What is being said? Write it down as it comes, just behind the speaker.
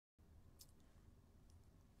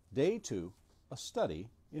Day 2, a study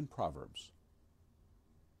in Proverbs.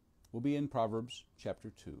 We'll be in Proverbs chapter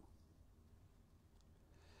 2.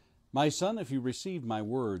 My son, if you receive my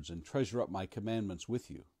words and treasure up my commandments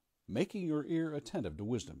with you, making your ear attentive to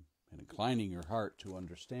wisdom and inclining your heart to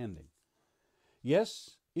understanding.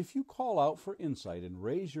 Yes, if you call out for insight and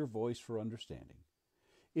raise your voice for understanding,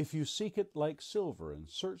 if you seek it like silver and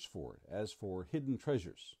search for it as for hidden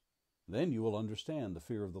treasures, then you will understand the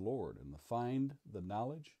fear of the Lord and find the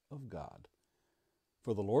knowledge of God.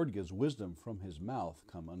 For the Lord gives wisdom, from his mouth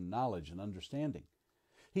come knowledge and understanding.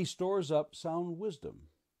 He stores up sound wisdom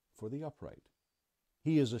for the upright.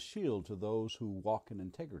 He is a shield to those who walk in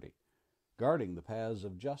integrity, guarding the paths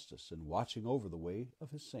of justice and watching over the way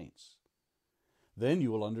of his saints. Then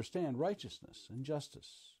you will understand righteousness and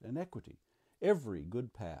justice and equity, every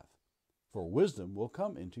good path. For wisdom will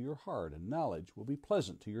come into your heart, and knowledge will be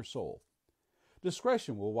pleasant to your soul.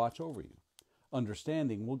 Discretion will watch over you.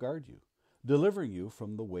 Understanding will guard you, delivering you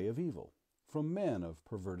from the way of evil, from men of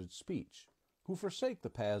perverted speech, who forsake the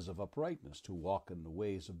paths of uprightness to walk in the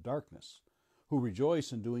ways of darkness, who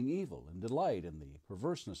rejoice in doing evil and delight in the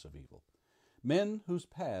perverseness of evil, men whose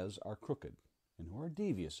paths are crooked and who are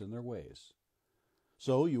devious in their ways.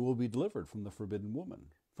 So you will be delivered from the forbidden woman,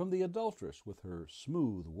 from the adulteress with her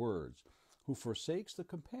smooth words, who forsakes the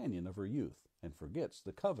companion of her youth and forgets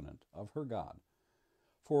the covenant of her God.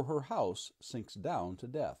 For her house sinks down to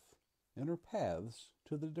death, and her paths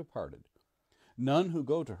to the departed. None who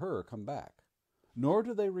go to her come back, nor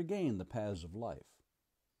do they regain the paths of life.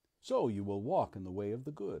 So you will walk in the way of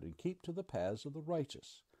the good and keep to the paths of the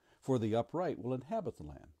righteous. For the upright will inhabit the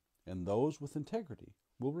land, and those with integrity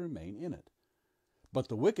will remain in it. But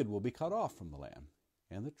the wicked will be cut off from the land,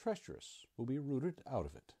 and the treacherous will be rooted out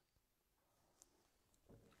of it.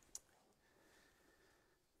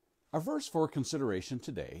 Our verse for consideration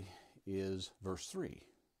today is verse 3.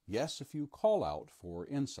 Yes, if you call out for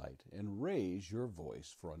insight and raise your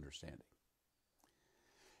voice for understanding.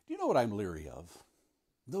 Do you know what I'm leery of?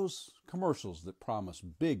 Those commercials that promise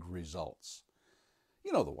big results.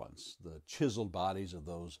 You know the ones, the chiseled bodies of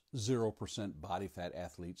those 0% body fat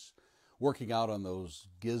athletes working out on those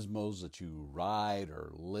gizmos that you ride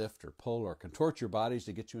or lift or pull or contort your bodies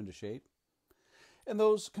to get you into shape. And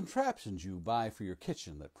those contraptions you buy for your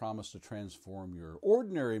kitchen that promise to transform your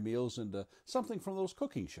ordinary meals into something from those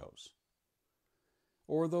cooking shows.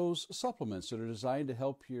 Or those supplements that are designed to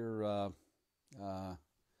help your,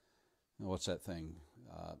 what's that thing?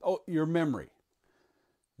 Your memory.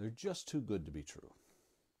 They're just too good to be true.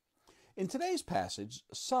 In today's passage,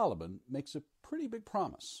 Solomon makes a pretty big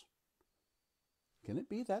promise. Can it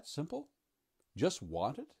be that simple? Just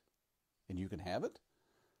want it, and you can have it?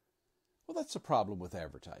 Well, that's the problem with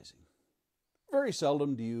advertising. Very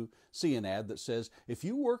seldom do you see an ad that says, if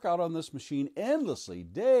you work out on this machine endlessly,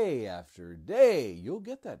 day after day, you'll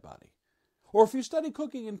get that body. Or if you study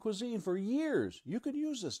cooking and cuisine for years, you could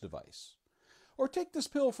use this device. Or take this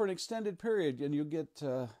pill for an extended period and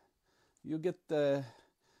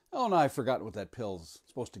I've forgotten what that pill's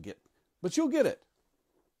supposed to get. But you'll get it.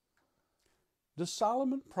 Does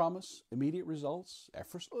Solomon promise immediate results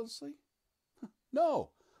effortlessly?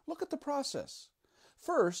 No. Look at the process.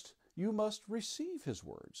 First, you must receive his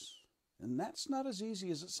words, and that's not as easy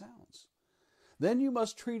as it sounds. Then you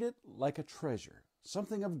must treat it like a treasure,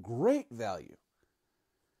 something of great value.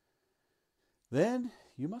 Then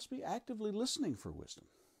you must be actively listening for wisdom.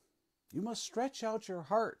 You must stretch out your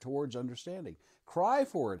heart towards understanding. Cry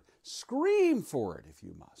for it. Scream for it if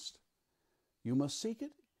you must. You must seek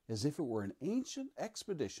it as if it were an ancient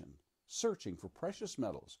expedition searching for precious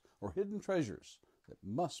metals or hidden treasures that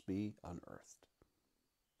must be unearthed.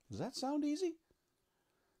 Does that sound easy?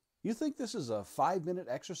 You think this is a 5-minute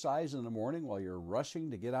exercise in the morning while you're rushing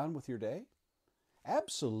to get on with your day?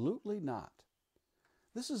 Absolutely not.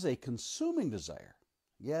 This is a consuming desire.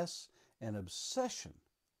 Yes, an obsession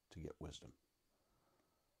to get wisdom.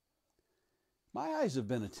 My eyes have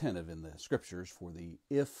been attentive in the scriptures for the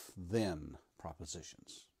if-then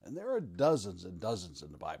propositions, and there are dozens and dozens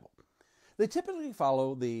in the Bible. They typically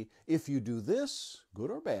follow the, if you do this, good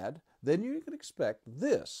or bad, then you can expect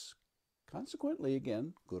this. Consequently,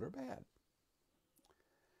 again, good or bad.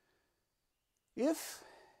 If,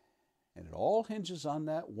 and it all hinges on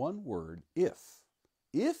that one word, if.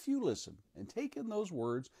 If you listen and take in those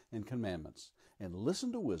words and commandments and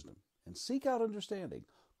listen to wisdom and seek out understanding,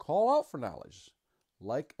 call out for knowledge,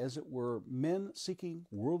 like as it were men seeking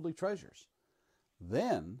worldly treasures,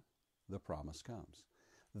 then the promise comes.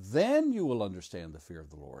 Then you will understand the fear of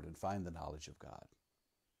the Lord and find the knowledge of God.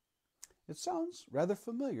 It sounds rather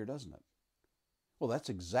familiar, doesn't it? Well, that's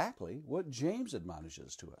exactly what James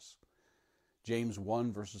admonishes to us. James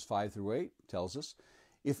 1 verses 5 through 8 tells us,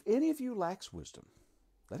 "If any of you lacks wisdom,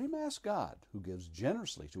 let him ask God, who gives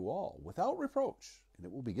generously to all, without reproach, and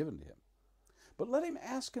it will be given to him. But let him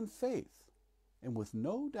ask in faith, and with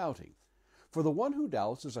no doubting. For the one who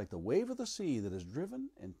doubts is like the wave of the sea that is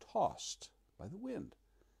driven and tossed by the wind.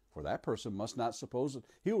 For that person must not suppose that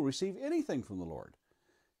he will receive anything from the Lord.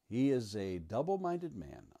 He is a double-minded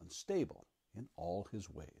man, unstable in all his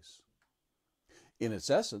ways." In its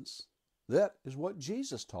essence, that is what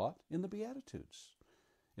Jesus taught in the Beatitudes.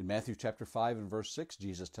 In Matthew chapter 5 and verse 6,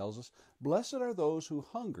 Jesus tells us, "Blessed are those who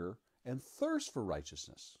hunger and thirst for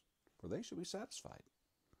righteousness, for they shall be satisfied."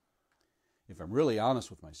 If I'm really honest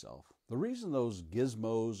with myself, the reason those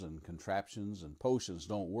gizmos and contraptions and potions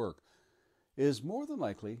don't work is more than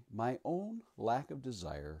likely my own lack of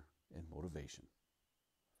desire and motivation.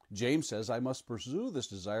 James says I must pursue this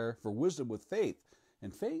desire for wisdom with faith,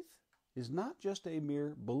 and faith is not just a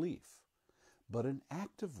mere belief, but an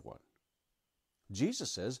active one.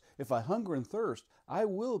 Jesus says, "If I hunger and thirst, I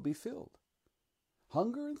will be filled."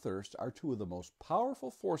 Hunger and thirst are two of the most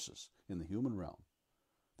powerful forces in the human realm.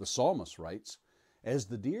 The psalmist writes, "As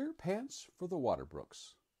the deer pants for the water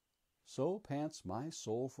brooks, so pants my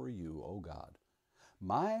soul for you, O God.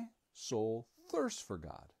 My soul thirsts for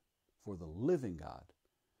God, for the living God.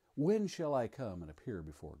 When shall I come and appear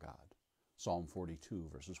before God?" Psalm 42,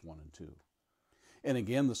 verses 1 and 2. And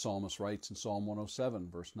again the psalmist writes in Psalm 107,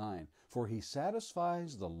 verse 9, "For he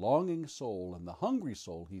satisfies the longing soul, and the hungry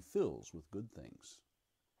soul he fills with good things."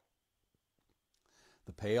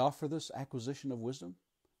 The payoff for this acquisition of wisdom,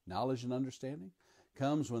 knowledge, and understanding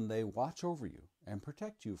comes when they watch over you and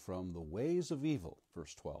protect you from the ways of evil,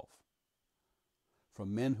 verse 12,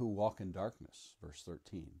 from men who walk in darkness, verse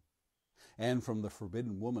 13, and from the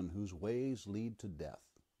forbidden woman whose ways lead to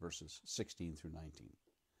death, verses 16 through 19.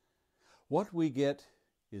 What we get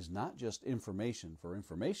is not just information for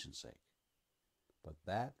information's sake, but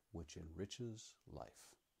that which enriches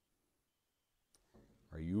life.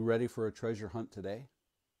 Are you ready for a treasure hunt today?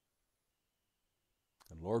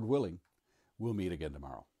 And Lord willing, we'll meet again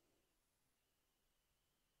tomorrow.